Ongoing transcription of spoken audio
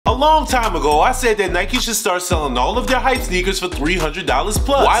A long time ago, I said that Nike should start selling all of their hype sneakers for $300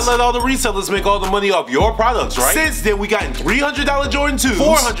 plus. Why let all the resellers make all the money off your products, right? Since then, we gotten $300 Jordan 2s,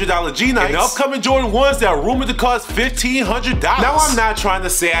 $400 G-Nikes, and upcoming Jordan 1s that are rumored to cost $1,500. Now, I'm not trying to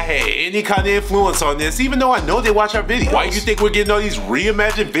say I had any kind of influence on this, even though I know they watch our videos. Why do you think we're getting all these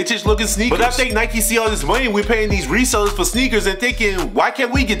reimagined vintage looking sneakers? But I think Nike see all this money and we're paying these resellers for sneakers and thinking, why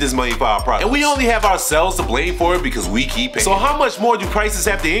can't we get this money for our product? And we only have ourselves to blame for it because we keep paying. So how much more do prices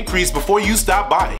have to increase before you stop buying?